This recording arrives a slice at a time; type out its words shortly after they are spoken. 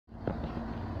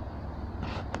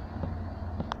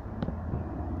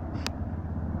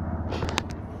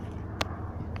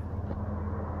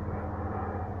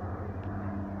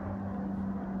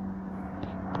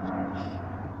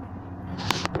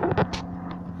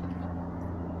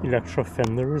electro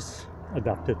fenders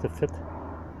adapted to fit.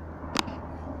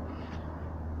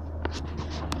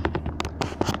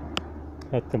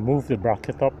 Had to move the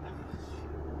bracket up.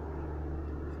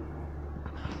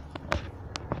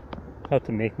 Had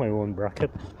to make my own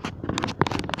bracket.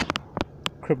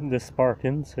 Crimped this part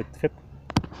in so it fit.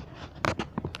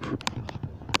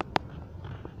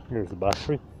 Here's the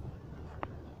battery.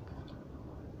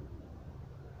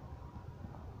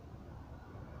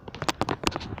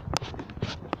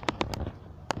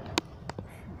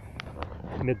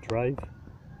 Mid-drive.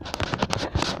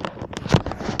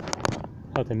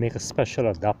 How to make a special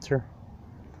adapter.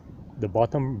 The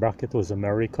bottom bracket is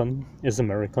American,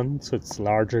 so it's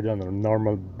larger than a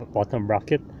normal bottom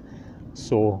bracket.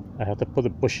 So I had to put a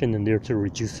bushing in there to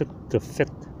reduce it to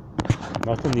fit.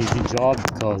 Not an easy job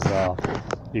because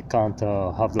you can't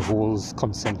have the holes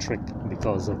concentric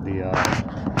because of the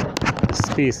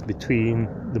space between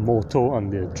the motor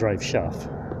and the drive shaft.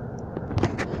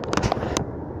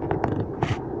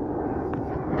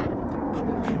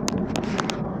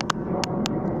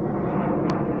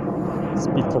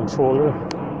 Speed controller,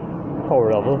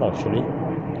 power level actually.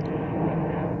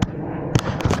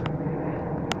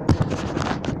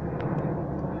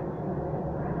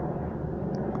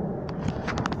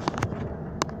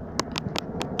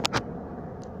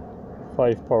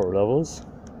 Five power levels.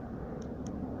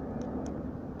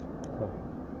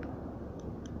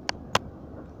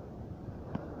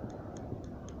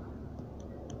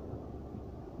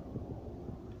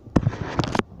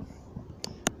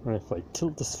 And if I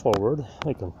tilt this forward,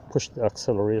 I can push the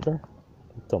accelerator,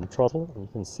 thumb throttle, and you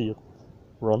can see it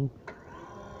run.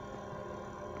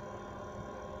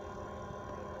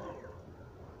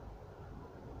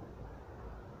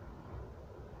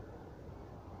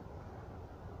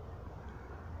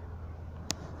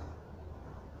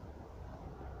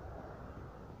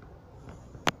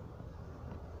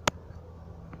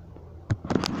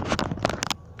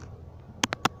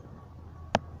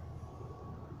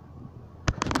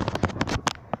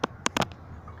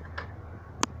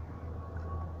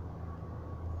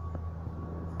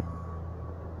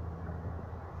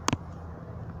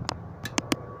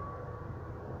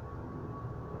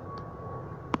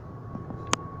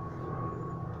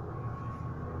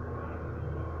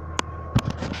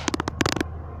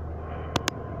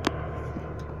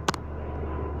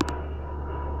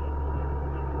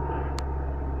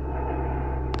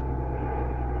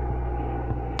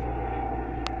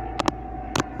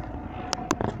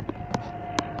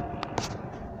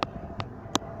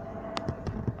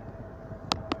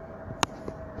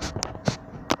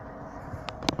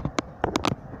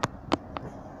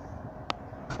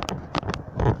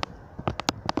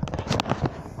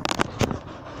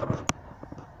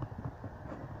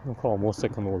 Look almost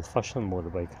like an old-fashioned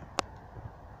motorbike.